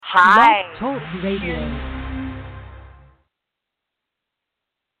Blog Hi. Talk Radio.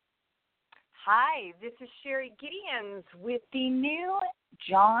 Hi, this is Sherry Gideons with the new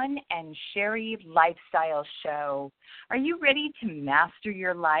John and Sherry Lifestyle Show. Are you ready to master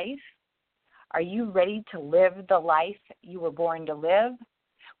your life? Are you ready to live the life you were born to live?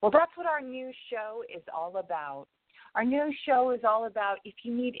 Well, that's what our new show is all about. Our new show is all about if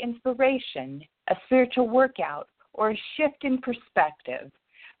you need inspiration, a spiritual workout, or a shift in perspective.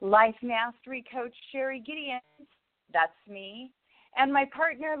 Life Mastery Coach Sherry Gideons, that's me, and my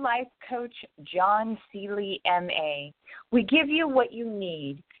partner, Life Coach John Seeley, M.A. We give you what you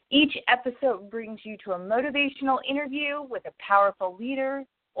need. Each episode brings you to a motivational interview with a powerful leader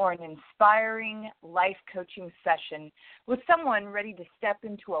or an inspiring life coaching session with someone ready to step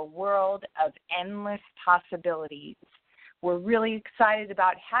into a world of endless possibilities. We're really excited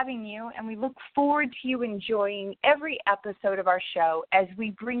about having you, and we look forward to you enjoying every episode of our show as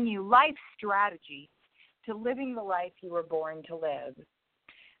we bring you life strategies to living the life you were born to live.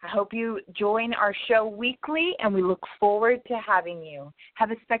 I hope you join our show weekly, and we look forward to having you.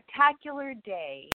 Have a spectacular day.